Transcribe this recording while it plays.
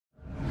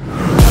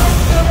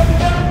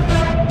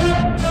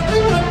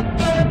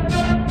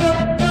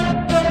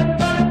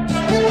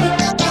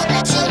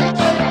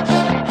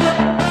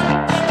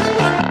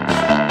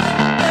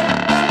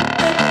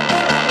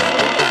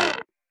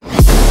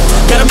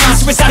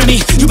economy.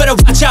 You better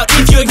watch out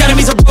if your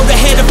enemy's a road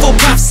ahead of full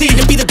prophecy.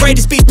 To be the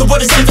greatest beast the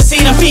world has ever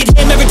seen. I feed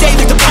him every day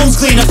like the bones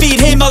clean. I feed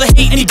him all the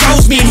hate and he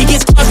grows me. And he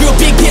gets claws real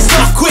big, pissed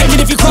off quick. And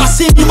if you cross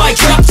him, you might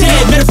drop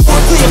dead.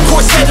 Metaphorically, of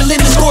course,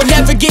 settling the score.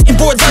 Never getting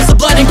bored, loves of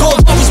blood and gore.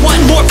 Always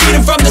wanting more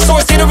freedom from the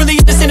source. They don't really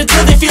understand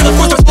until they feel it.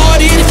 Forced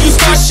apart it. If you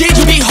start shit,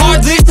 you be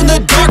heartless in the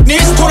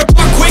darkness. Torn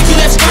apart quick, you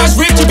left scars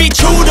ripped. You be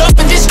chewed up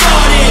and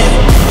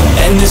discarded.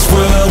 And this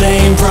world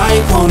ain't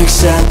right, won't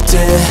accept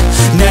it.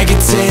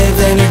 Negative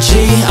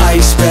energy, I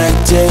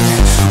expect it.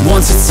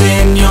 Once it's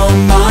in your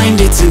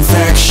mind, it's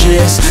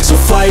infectious. So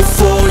fight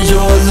for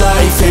your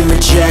life and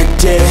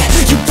reject it.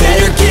 You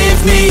better give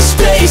me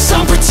space,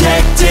 I'm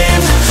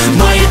protective.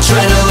 My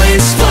adrenaline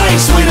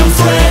spikes when I'm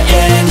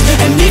threatened.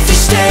 And if you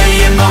stay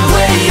in my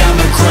way, I'm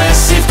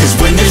aggressive. Cause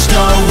when there's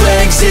no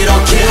exit,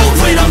 I'll kill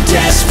when I'm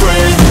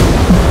desperate.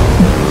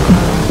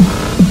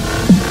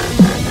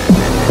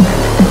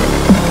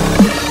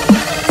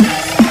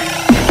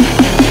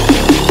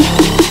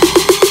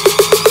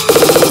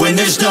 When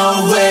there's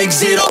no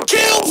exit, I'll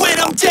kill when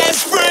I'm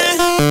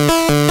desperate.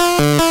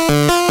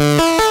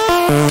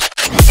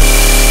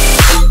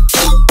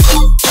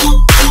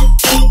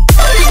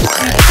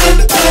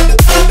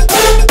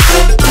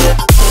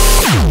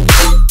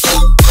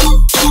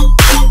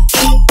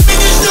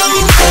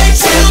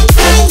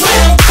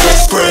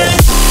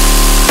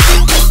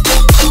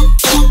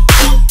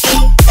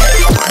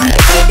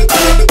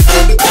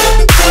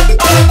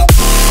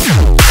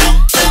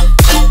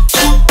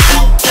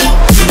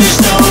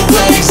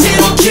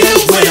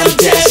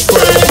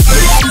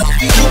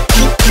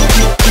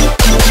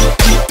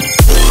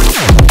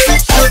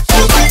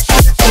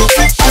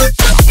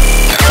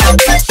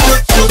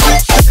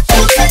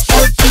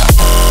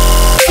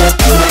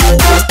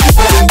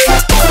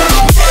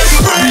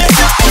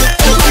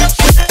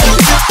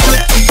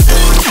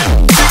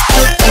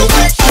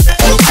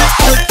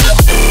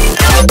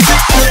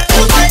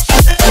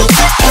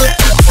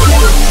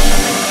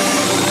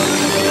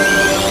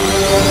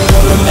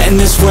 And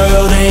this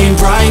world ain't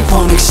right,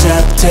 won't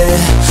accept it.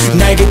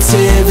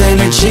 Negative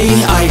energy,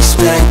 I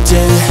expect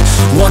it.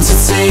 Once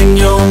it's in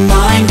your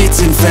mind, it's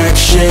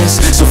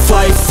infectious. So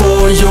fight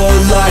for your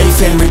life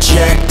and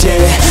reject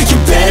it. You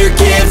better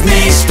give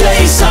me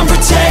space, I'm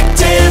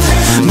protective.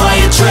 My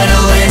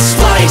adrenaline